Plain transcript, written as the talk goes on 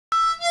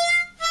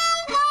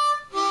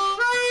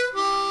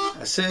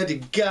I said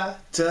you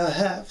got to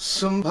have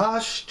some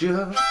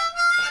posture.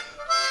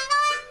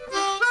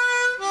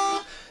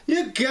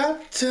 You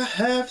got to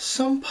have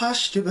some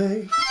posture,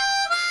 babe.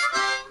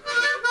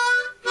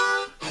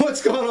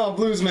 What's going on,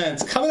 Bluesman?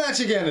 It's coming at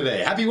you again today.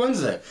 Happy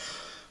Wednesday.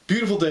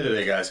 Beautiful day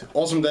today, guys.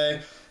 Awesome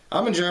day.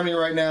 I'm in Germany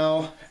right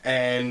now,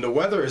 and the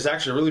weather is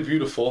actually really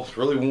beautiful. It's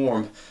really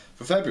warm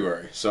for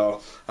February.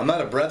 So I'm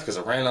out of breath because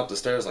I ran up the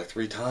stairs like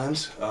 3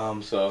 times.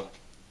 So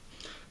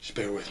just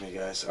bear with me,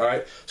 guys. All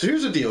right. So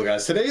here's the deal,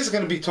 guys. Today is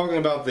going to be talking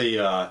about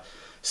the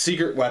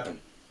secret weapon.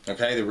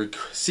 Okay, the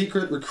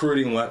secret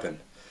recruiting weapon.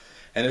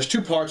 And there's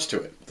 2 parts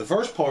to it. The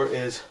first part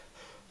is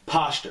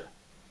posture.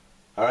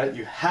 All right,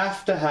 you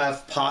have to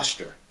have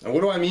posture. And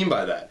what do I mean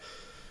by that?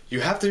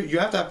 You have to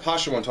have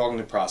posture when talking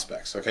to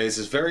prospects. Okay, this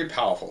is very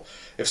powerful.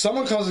 If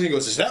someone comes and he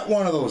goes, "Is that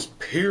one of those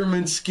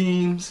pyramid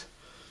schemes?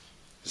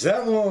 Is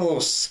that one of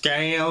those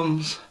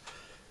scams?"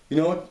 You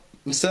know what?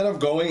 Instead of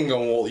going and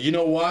going, "Well, you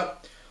know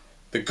what?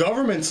 The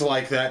government's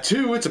like that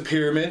too. It's a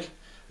pyramid.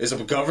 Is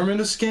a government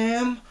a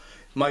scam?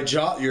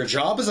 Your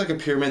job is like a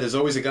pyramid. There's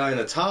always a guy on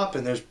the top,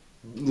 and there's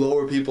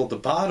lower people at the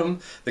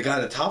bottom. The guy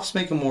at the top's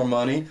making more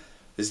money.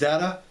 Is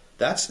that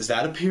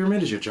a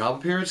pyramid? Is your job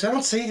a pyramid?" So I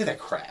don't say any of that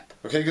crap,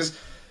 okay? Because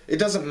it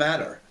doesn't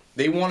matter.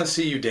 They want to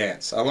see you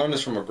dance. I learned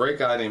this from a great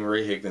guy named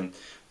Ray Higdon.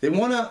 They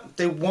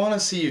wanna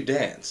see you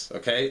dance,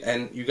 okay?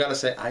 And you gotta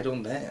say, "I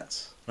don't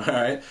dance." All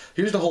right.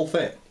 Here's the whole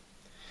thing.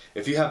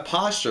 If you have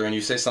posture and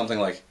you say something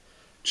like,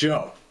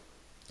 "Joe,"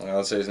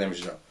 let's say his name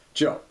is Joe.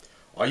 "Joe,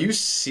 are you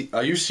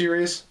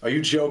serious? Are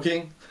you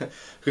joking?"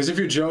 Because if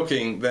you're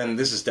joking, then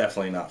this is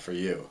definitely not for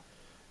you.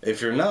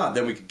 If you're not,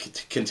 then we can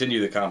continue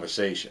the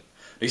conversation.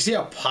 You see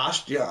how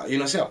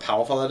see how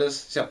powerful that is?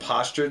 See how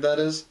postured that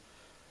is?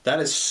 That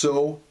is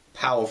so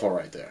powerful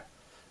right there.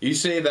 You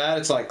say that,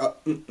 it's like,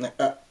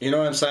 you know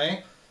what I'm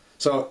saying?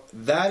 So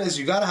that is,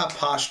 you got to have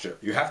posture.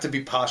 You have to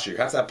be posture. You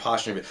have to have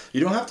posture. You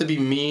don't have to be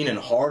mean and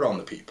hard on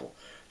the people.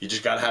 You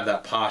just got to have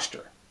that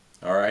posture.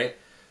 All right?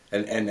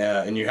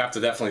 And you have to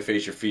definitely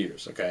face your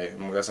fears, okay?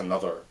 And that's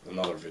another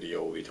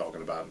video we'll be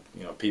talking about.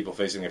 You know, people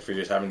facing their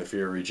fears, having the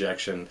fear of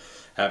rejection,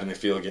 having the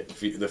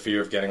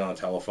fear of getting on the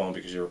telephone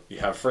because you're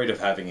afraid of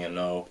having a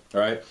no,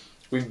 all right?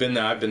 We've been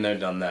there. I've been there,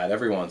 done that.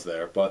 Everyone's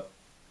there, but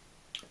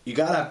you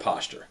gotta have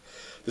posture.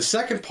 The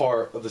second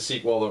part of the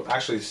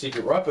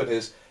secret weapon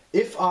is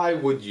if I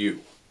would you,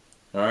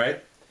 all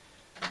right?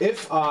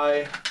 If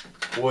I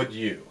would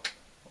you.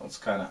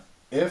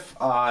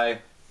 If I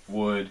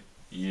would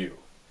you.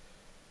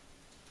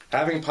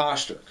 Having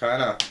posture,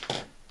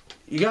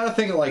 you gotta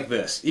think it like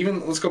this.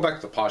 Even let's go back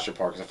to the posture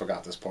part because I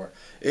forgot this part.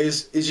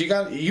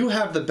 You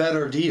have the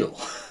better deal.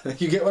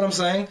 You get what I'm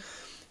saying?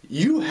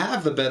 You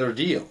have the better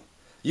deal.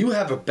 You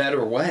have a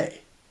better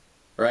way,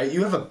 right?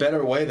 You have a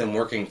better way than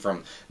working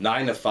from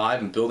 9 to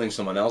 5 and building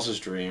someone else's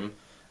dream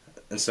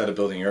instead of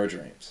building your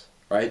dreams,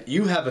 right?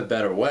 You have a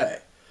better way,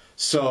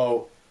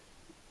 so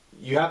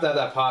you have to have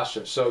that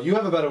posture. So you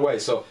have a better way.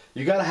 So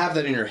you gotta have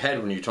that in your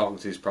head when you're talking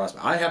to these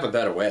prospects. I have a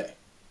better way.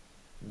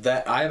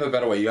 I have a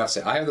better way. You have to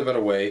say, "I have the better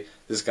way.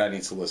 This guy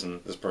needs to listen.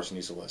 This person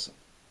needs to listen."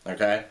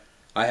 Okay?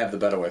 I have the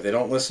better way. If they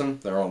don't listen,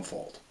 their own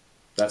fault.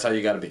 That's how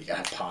you got to be. You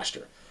got to have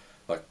posture.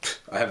 Like,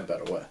 I have a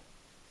better way.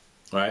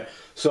 All right?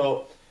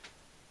 So,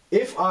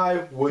 if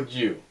I would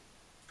you.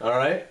 All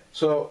right?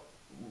 So,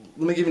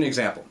 let me give you an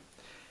example.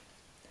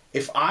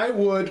 If I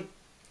would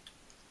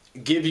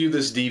give you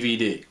this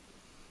DVD,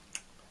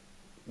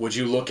 would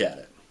you look at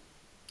it?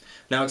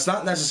 Now, it's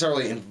not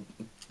necessarily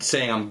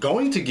saying I'm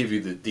going to give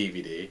you the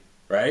DVD.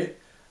 Right?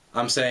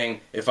 I'm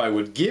saying, if I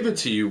would give it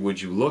to you,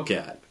 would you look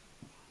at it?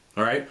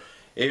 All right?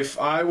 If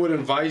I would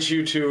invite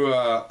you to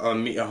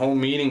a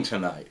home meeting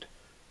tonight,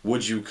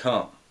 would you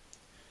come?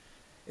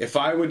 If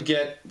I would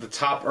get the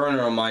top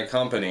earner of my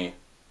company,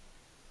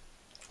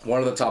 one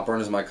of the top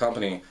earners of my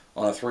company,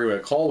 on a 3-way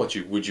call with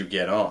you, would you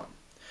get on?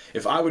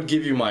 If I would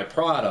give you my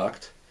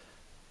product,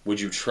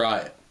 would you try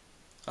it?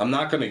 I'm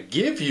not going to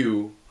give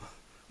you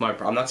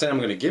I'm not saying I'm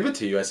going to give it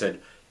to you. I said,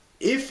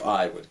 if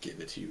I would give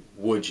it to you,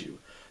 would you?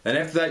 And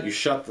after that, you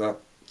shut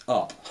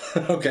up,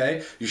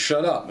 okay? You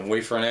shut up and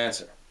wait for an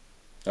answer,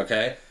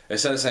 okay?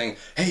 Instead of saying,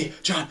 "Hey,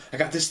 John, I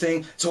got this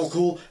thing. It's all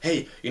cool.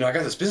 Hey, I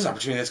got this business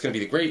opportunity that's going to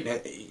be great."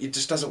 And it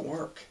just doesn't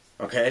work,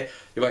 okay?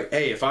 You're like,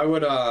 "Hey, if I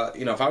would,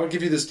 if I would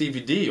give you this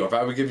DVD or if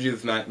I would give you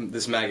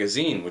this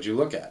magazine, would you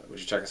look at it? Would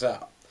you check us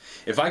out?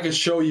 If I could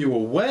show you a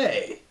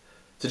way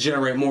to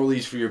generate more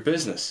leads for your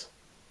business,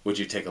 would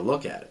you take a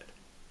look at it?"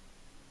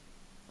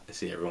 I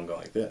see everyone go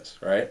like this,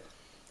 right?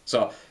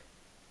 So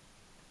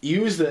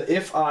use the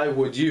if I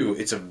would you.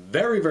 It's a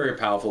very, very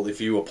powerful.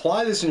 If you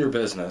apply this in your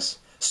business,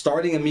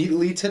 starting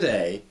immediately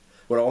today,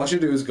 what I want you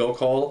to do is go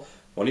call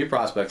one of your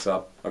prospects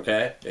up,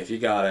 okay, if you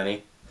got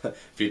any.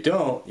 If you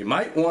don't, you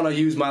might want to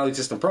use My Lead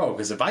System Pro,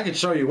 because if I could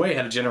show you a way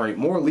how to generate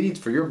more leads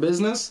for your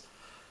business,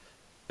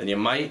 then you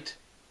might.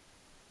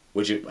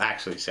 Would you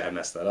actually say I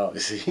messed that up?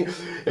 You see,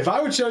 if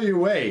I would show you a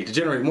way to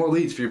generate more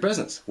leads for your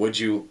business, would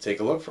you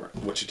take a look for it?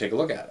 Would you take a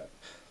look at it?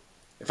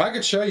 If I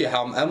could show you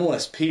how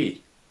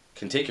MLSP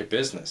can take your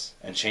business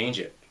and change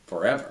it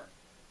forever,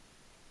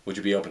 would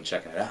you be open to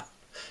checking it out?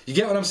 You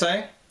get what I'm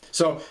saying?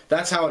 So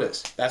that's how it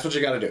is. That's what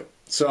you got to do.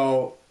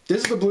 So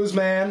this is the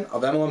Bluesman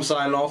of MLM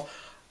signing off.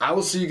 I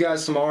will see you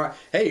guys tomorrow.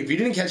 Hey, if you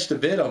didn't catch the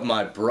vid of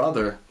my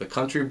brother, the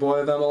country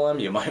boy of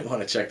MLM, you might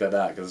want to check that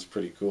out because it's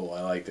pretty cool.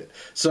 I liked it.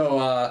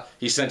 So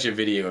he sent you a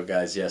video,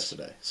 guys,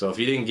 yesterday. So if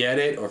you didn't get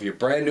it, or if you're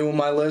brand new on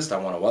my list, I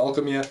want to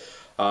welcome you.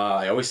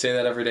 I always say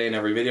that every day in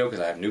every video because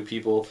I have new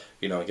people,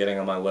 you know, getting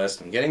on my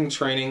list and getting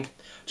training.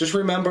 Just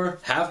remember,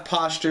 have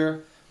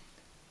posture.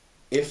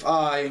 If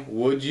I,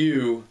 would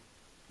you,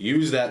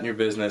 use that in your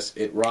business.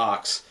 It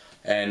rocks.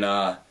 And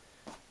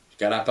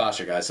gotta have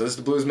posture, guys. So this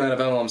is the Bluesman of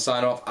MLM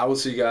sign off. I will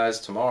see you guys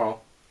tomorrow,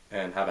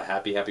 and have a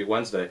happy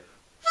Wednesday.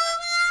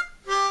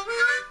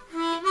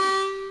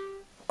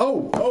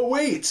 Oh,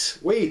 wait.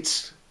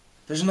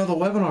 There's another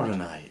webinar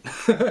tonight.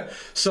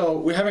 So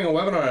we're having a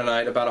webinar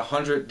tonight about a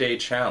 100-day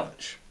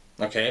challenge.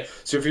 Okay,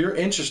 so if you're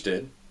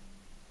interested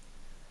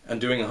in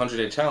doing a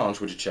 100-day challenge,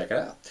 would you check it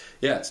out?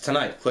 Yeah, it's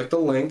tonight. Click the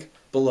link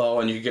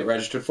below, and you can get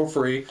registered for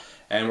free.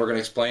 And we're going to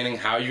explaining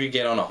how you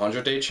get on a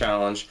 100-day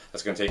challenge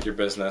that's going to take your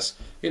business.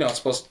 You know, it's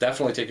supposed to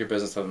definitely take your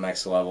business to the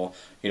next level.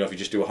 You know, if you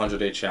just do a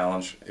 100-day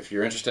challenge. If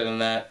you're interested in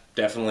that,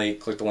 definitely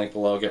click the link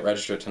below. Get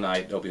registered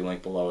tonight. There'll be a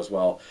link below as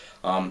well.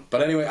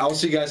 But anyway, I'll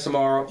see you guys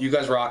tomorrow. You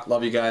guys rock.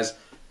 Love you guys.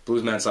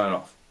 Bluesman signing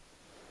off.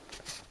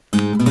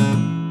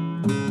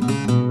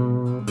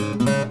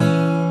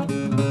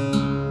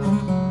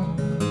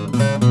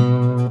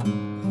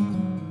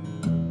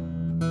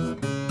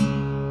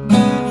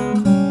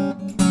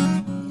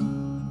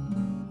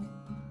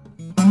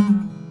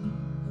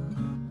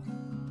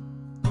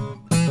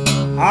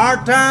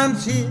 Hard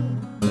times here,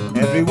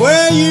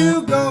 everywhere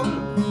you go.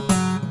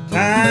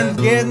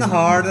 Times getting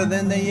harder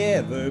than they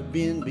ever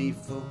been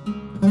before.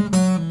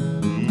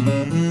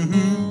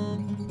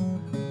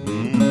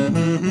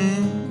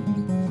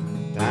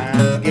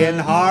 Times getting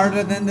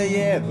harder than they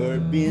ever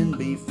been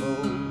before.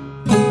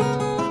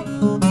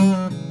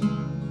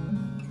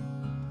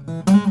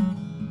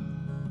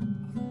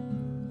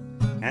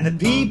 And the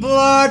people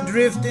are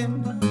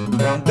drifting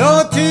from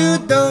door to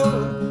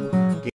door.